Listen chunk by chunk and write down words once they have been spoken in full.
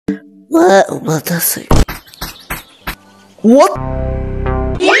What does it? What?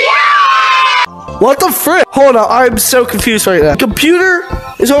 What the frick? Hold on, I'm so confused right now. Computer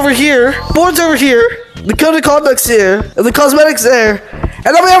is over here, board's over here, the code of conduct's here, and the cosmetics there,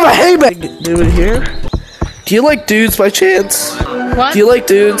 and then we have a haymaker. Do it here. Do you like dudes by chance? What? Do you like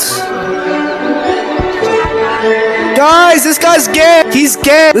dudes? Guys, this guy's gay. He's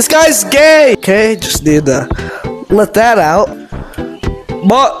gay. This guy's gay. Okay, just need to let that out.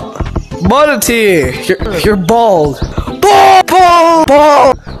 Monty, you're bald. Bald.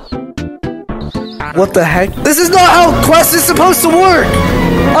 What the heck? This is not how Quest is supposed to work.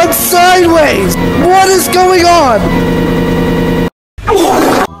 I'm sideways. What is going on?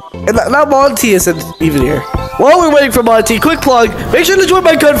 And now Monty isn't even here. While we're waiting for Monty, quick plug. Make sure to join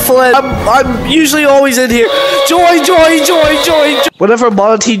my good Flynn. I'm usually always in here. Join. Whenever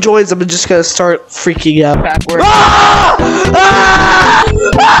Monty joins, I'm just gonna start freaking out. Backward.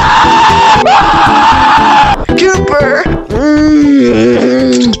 Cooper!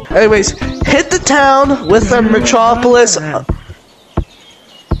 Anyways, hit the town with the metropolis.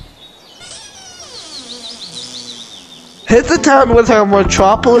 Hit the town with our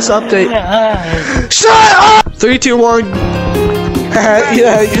metropolis update. Shut up! 3, 2, 1.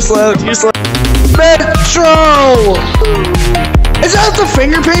 Yeah, you slow. Metro! Is that the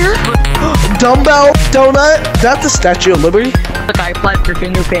finger painter? Dumbbell donut? Is that the Statue of Liberty? Look, I applied for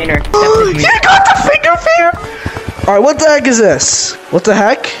finger painter. You got the finger painter! Alright, what the heck is this? What the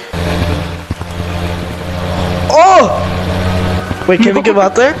heck? Oh! Wait, can we get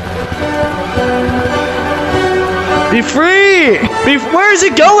out there? Be free! Where is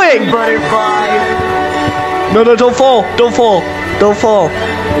it going? Butterfly. No, don't fall. Don't fall.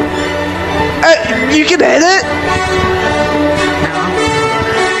 You can hit it?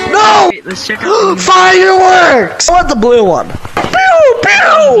 No! Wait, let's check out the Fireworks! I want the blue one. Pew,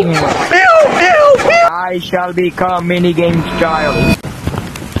 pew! Pew, pew, pew! I shall become minigames child.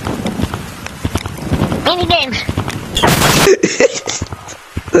 Minigames!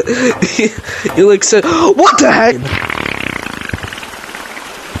 You look so. What the heck?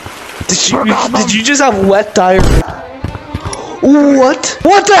 Did you just have wet diarrhea? What?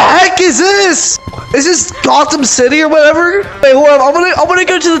 What the heck is this? Is this Gotham City or whatever? Wait, hold on. I'm gonna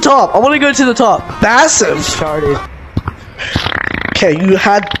go to the top. Massive. Started. Okay, you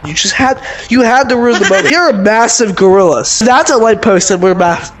had to ruin the moment. You're a massive gorillas. That's a light post and we're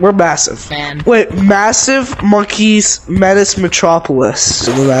massive. Man. Wait, massive monkeys menace metropolis.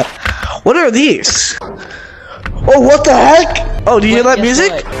 Look at that. What are these? Oh, what the heck? Oh, do you hear that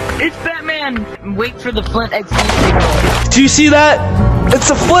music? It's Batman! Wait for the Flint XD signal. Do you see that? It's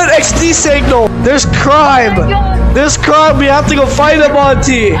the Flint XD signal. There's crime. There's crime. We have to go fight him,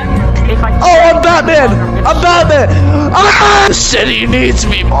 Monty. Oh, I'm Batman! Ah! The city needs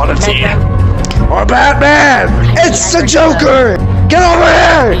me, Monty. Or Batman! It's the Joker! Get over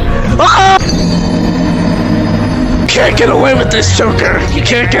here! Ah! You can't get away with this, Joker! You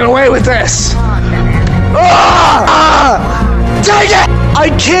can't get away with this! Ah! Dang it! I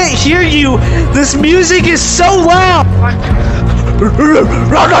can't hear you! This music is so loud!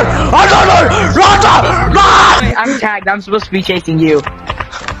 I'm tagged. I'm supposed to be chasing you.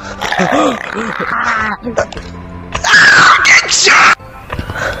 Get shot!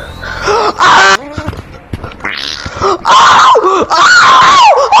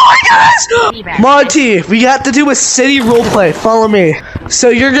 Oh my goodness! Monty, we have to do a city roleplay. Follow me. So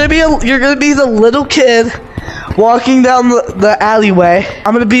you're gonna be the little kid walking down the alleyway.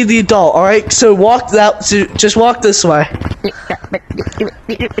 I'm gonna be the adult. All right. So just walk this way.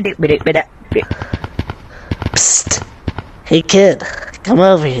 Psst. Hey kid, come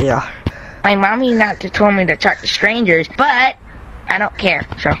over here. My mommy not to told me to talk to strangers, but I don't care,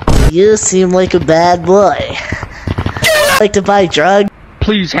 so. You seem like a bad boy. Like to buy drugs?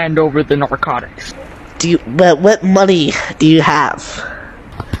 Please hand over the narcotics. What money do you have?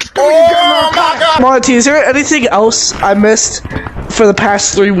 Oh my God! Monty, is there anything else I missed for the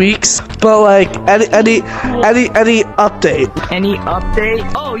past 3 weeks? But like any update? Any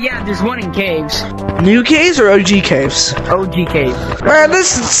update? Oh yeah, there's one in caves. New caves or OG caves? OG caves. Man,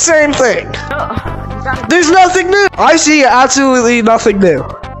 this is the same thing. There's nothing new. I see absolutely nothing new.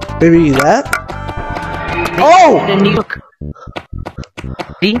 Maybe that? Oh!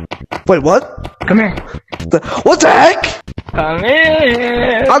 See? Wait, what? Come here. What the heck? Come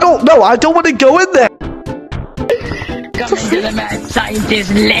here. I don't know. I don't want to go in there. Come into the mad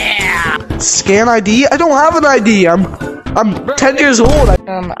scientist lab. Scan ID? I don't have an ID. I'm 10 years old.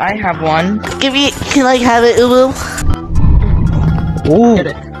 I have one. Can I have it, Ulu? Ooh.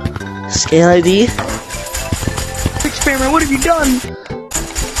 Scan ID. Experiment, what have you done?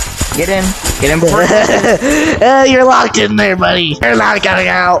 Get him. Get him. You're locked in there, buddy. You're not getting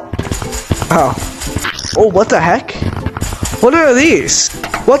out. Oh. Oh, what the heck? What are these?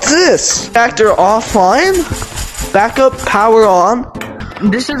 What's this? Factor offline? Backup power on?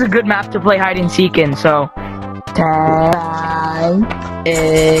 This is a good map to play hide and seek in, so. 10,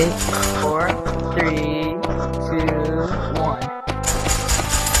 8, 4, 3, 2, 1.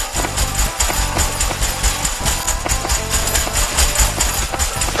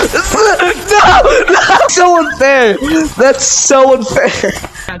 No! So unfair! That's so unfair!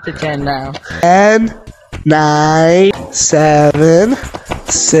 Count to 10 now. 10, 9, 7,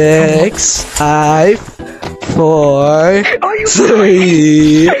 6, 5, 4,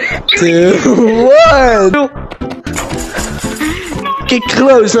 3, 2, 1! Get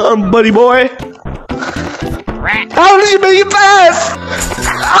close, buddy boy! How did you make it pass?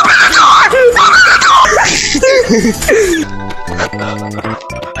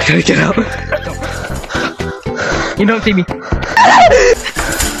 I gotta get out. You don't see me.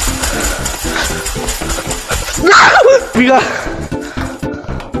 We got.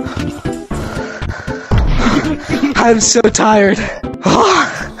 I'm so tired.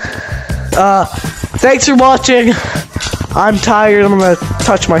 Thanks for watching. I'm tired. I'm gonna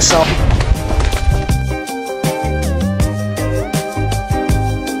touch myself.